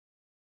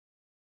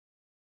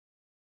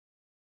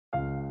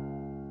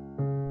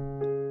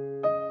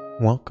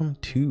Welcome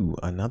to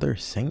another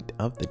Saint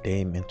of the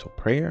Day mental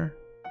prayer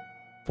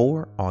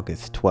for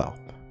August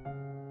 12th.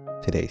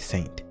 Today's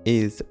saint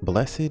is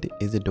Blessed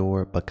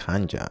Isidore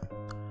Bakanja.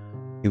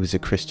 He was a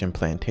Christian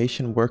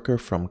plantation worker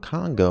from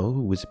Congo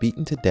who was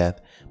beaten to death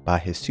by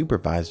his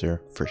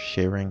supervisor for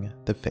sharing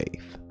the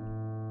faith.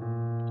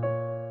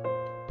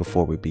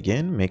 Before we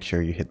begin, make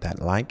sure you hit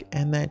that like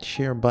and that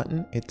share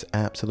button. It's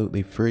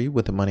absolutely free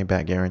with a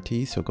money-back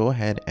guarantee, so go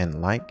ahead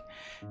and like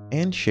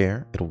and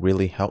share. It'll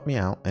really help me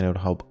out and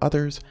it'll help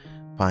others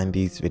find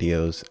these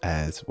videos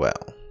as well.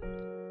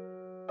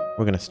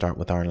 We're going to start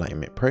with our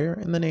enlightenment prayer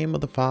in the name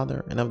of the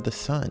Father, and of the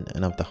Son,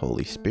 and of the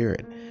Holy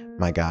Spirit.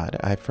 My God,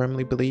 I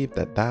firmly believe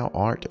that thou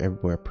art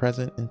everywhere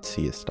present and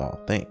seest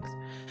all things.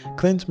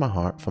 Cleanse my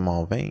heart from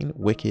all vain,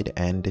 wicked,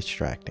 and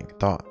distracting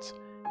thoughts.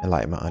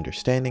 Enlighten my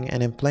understanding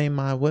and inflame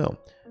my will,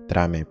 that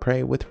I may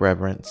pray with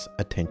reverence,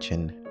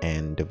 attention,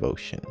 and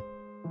devotion.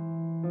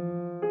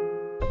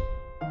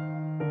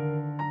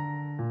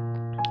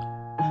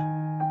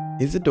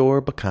 Isidore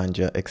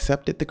Bakanja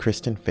accepted the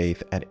Christian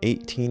faith at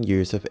 18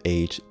 years of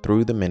age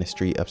through the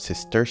ministry of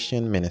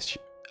Cistercian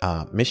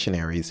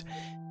missionaries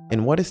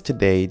in what is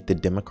today the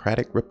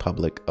Democratic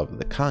Republic of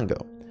the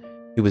Congo.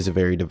 He was a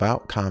very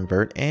devout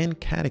convert and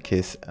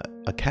catechist.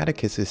 A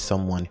catechist is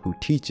someone who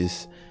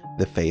teaches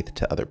the faith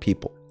to other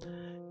people.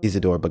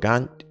 Isidore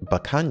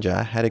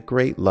Bakanja had a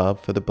great love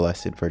for the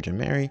Blessed Virgin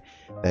Mary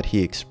that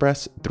he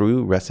expressed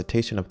through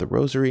recitation of the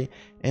Rosary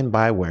and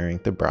by wearing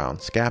the brown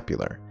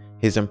scapular.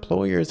 His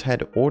employers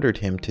had ordered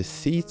him to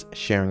cease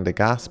sharing the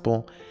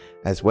gospel,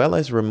 as well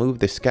as remove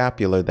the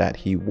scapular that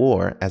he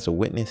wore as a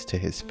witness to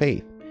his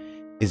faith.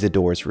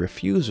 Isidore's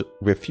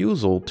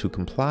refusal to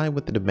comply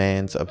with the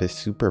demands of his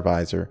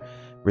supervisor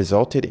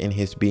resulted in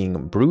his being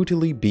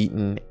brutally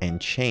beaten and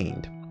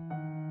chained.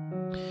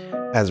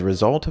 As a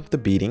result of the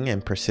beating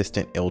and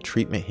persistent ill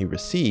treatment he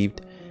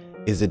received,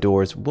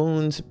 Isidore's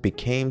wounds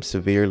became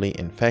severely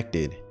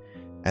infected.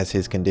 As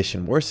his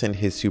condition worsened,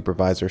 his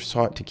supervisor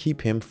sought to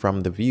keep him from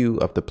the view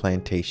of the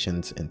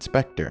plantation's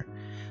inspector.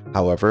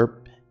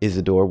 However,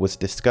 Isidore was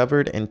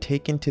discovered and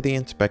taken to the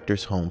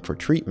inspector's home for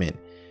treatment.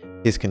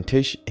 His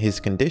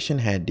condition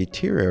had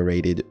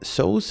deteriorated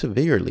so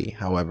severely,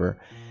 however,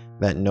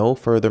 that no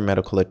further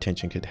medical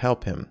attention could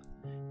help him.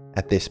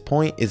 At this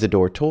point,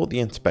 Isidore told the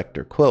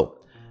inspector, quote,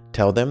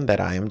 "Tell them that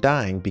I am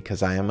dying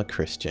because I am a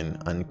Christian,"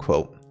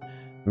 unquote.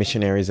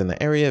 Missionaries in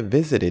the area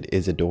visited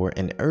Isidore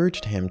and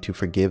urged him to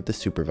forgive the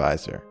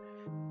supervisor.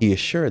 He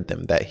assured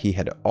them that he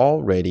had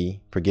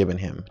already forgiven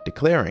him,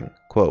 declaring,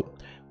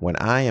 quote, "When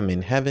I am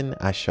in heaven,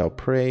 I shall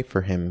pray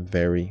for him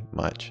very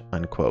much,"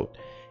 unquote.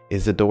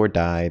 Isidore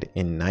died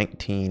in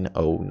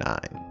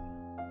 1909.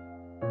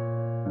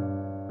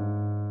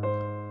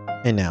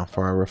 And now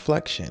for our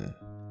reflection.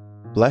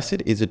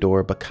 Blessed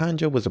Isidore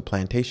Bakanja was a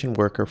plantation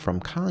worker from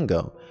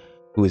Congo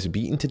who was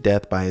beaten to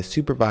death by his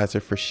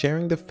supervisor for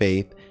sharing the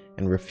faith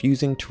and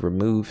refusing to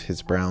remove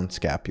his brown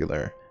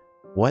scapular.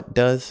 What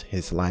does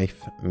his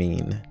life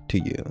mean to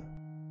you?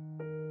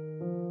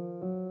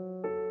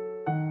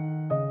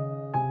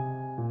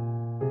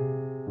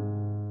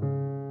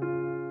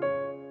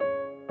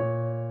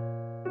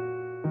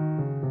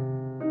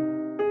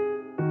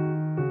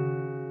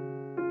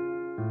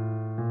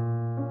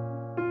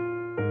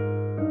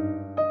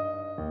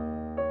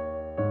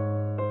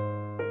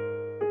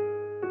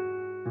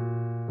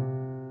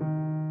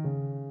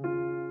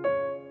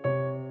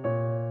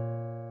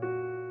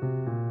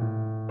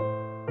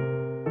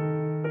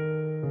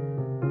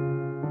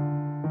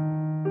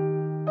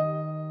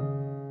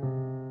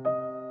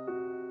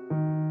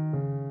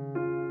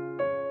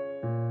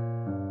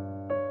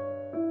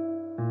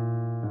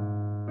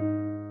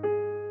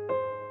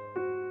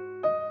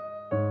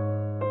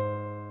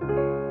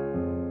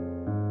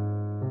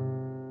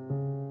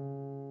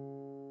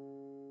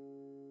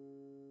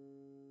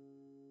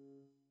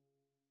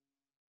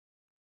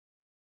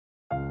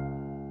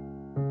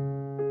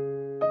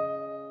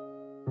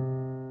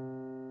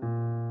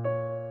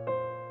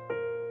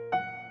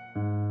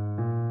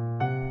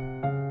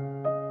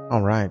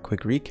 All right,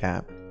 quick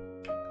recap.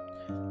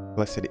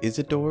 Blessed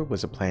Isidore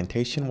was a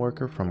plantation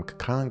worker from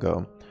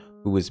Congo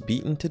who was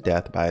beaten to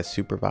death by his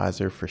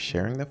supervisor for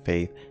sharing the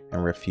faith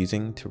and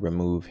refusing to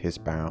remove his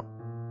brown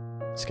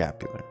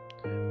scapular.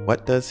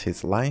 What does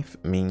his life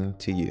mean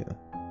to you?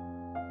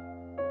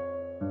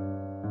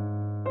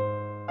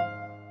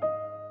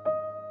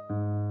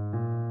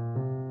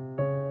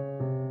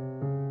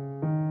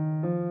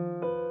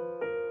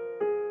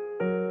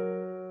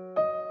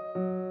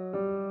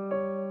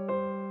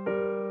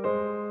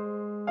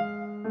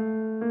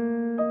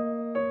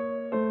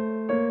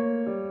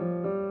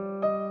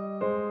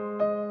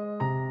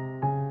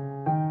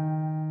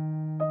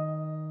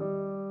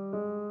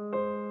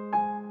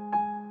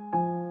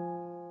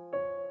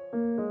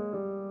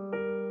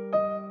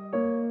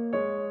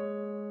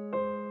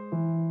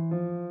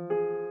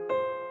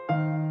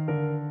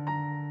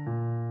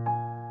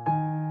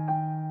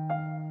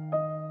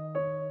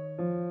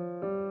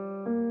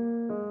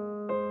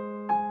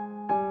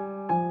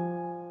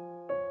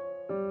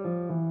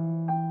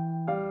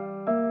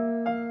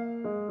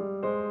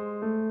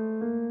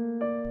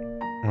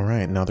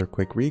 another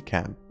quick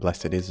recap.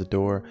 Blessed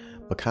Isidore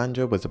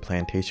Bakanja was a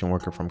plantation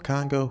worker from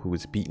Congo who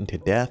was beaten to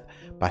death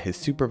by his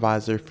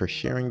supervisor for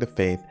sharing the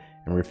faith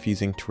and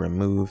refusing to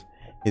remove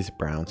his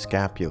brown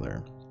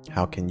scapular.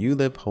 How can you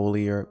live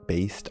holier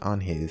based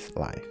on his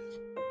life?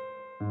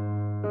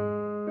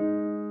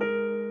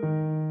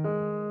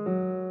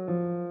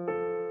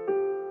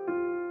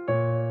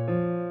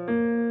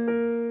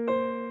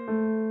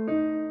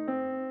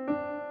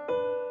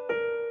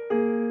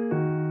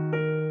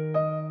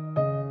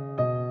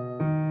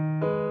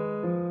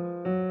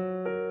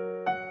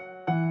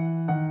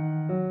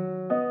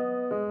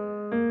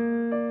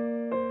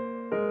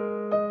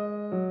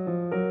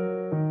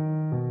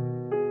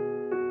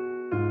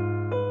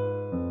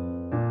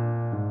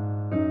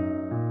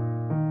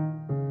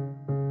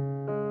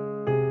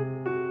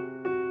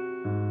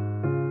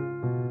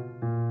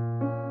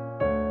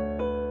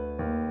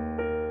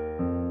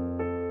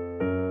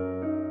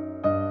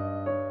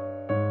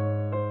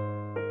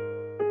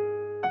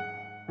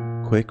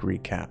 Quick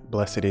recap.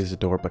 Blessed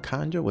Isidore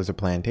Bakanja was a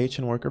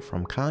plantation worker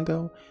from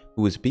Congo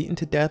who was beaten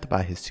to death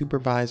by his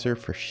supervisor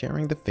for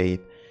sharing the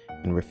faith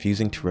and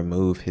refusing to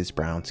remove his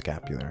brown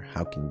scapular.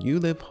 How can you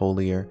live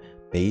holier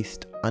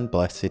based on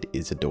Blessed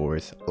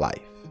Isidore's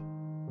life?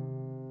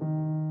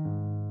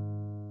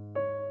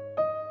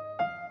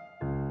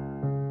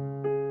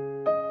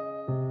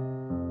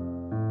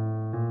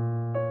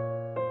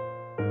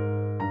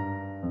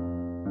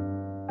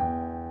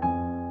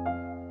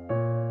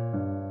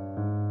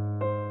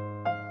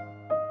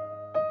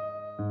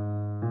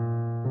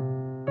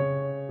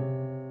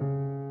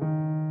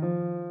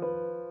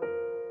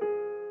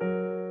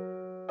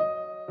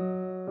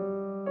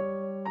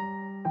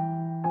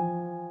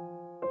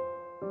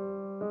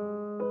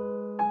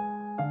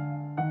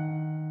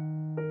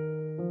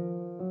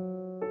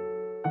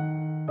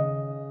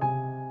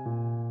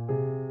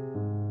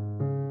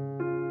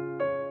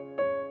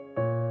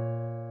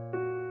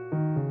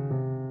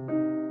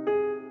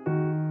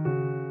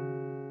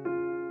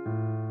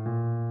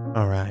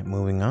 All right,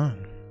 moving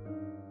on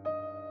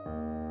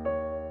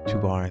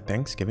to our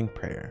Thanksgiving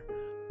prayer.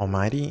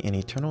 Almighty and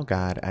eternal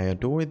God, I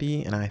adore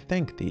thee and I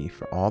thank thee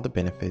for all the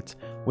benefits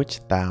which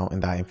thou in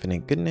thy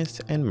infinite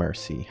goodness and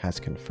mercy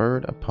hast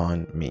conferred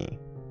upon me.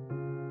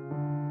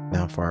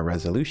 Now for our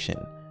resolution.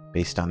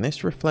 Based on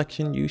this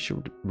reflection, you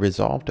should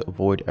resolve to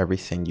avoid every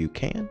sin you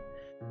can.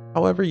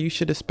 However, you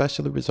should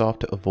especially resolve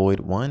to avoid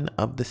one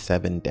of the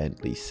 7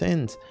 deadly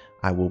sins.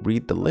 I will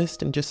read the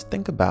list and just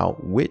think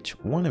about which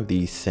one of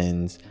these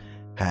sins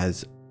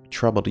has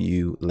troubled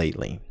you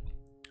lately.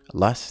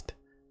 Lust,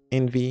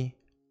 envy,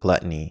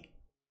 gluttony,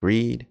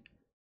 greed,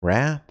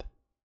 wrath,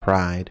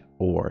 pride,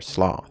 or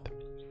sloth.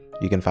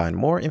 You can find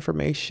more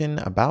information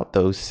about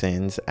those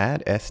sins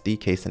at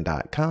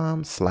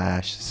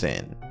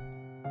sdcason.com/sin.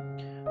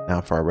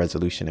 Now for our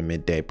resolution and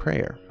midday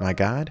prayer. My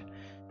God,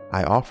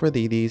 I offer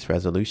thee these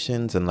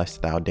resolutions. Unless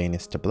thou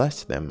deignest to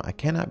bless them, I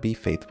cannot be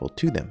faithful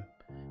to them.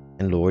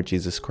 And Lord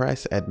Jesus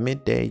Christ, at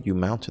midday you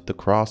mounted the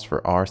cross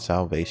for our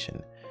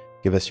salvation.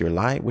 Give us your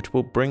light, which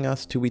will bring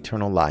us to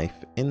eternal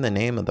life. In the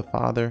name of the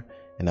Father,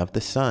 and of the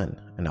Son,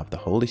 and of the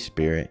Holy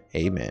Spirit.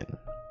 Amen.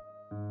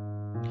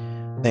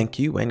 Thank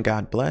you and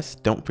God bless.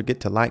 Don't forget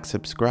to like,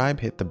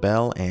 subscribe, hit the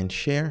bell, and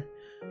share.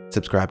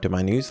 Subscribe to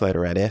my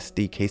newsletter at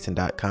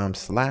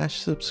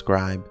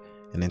sdcason.com/subscribe.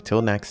 And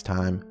until next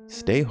time,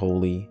 stay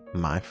holy,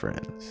 my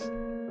friends.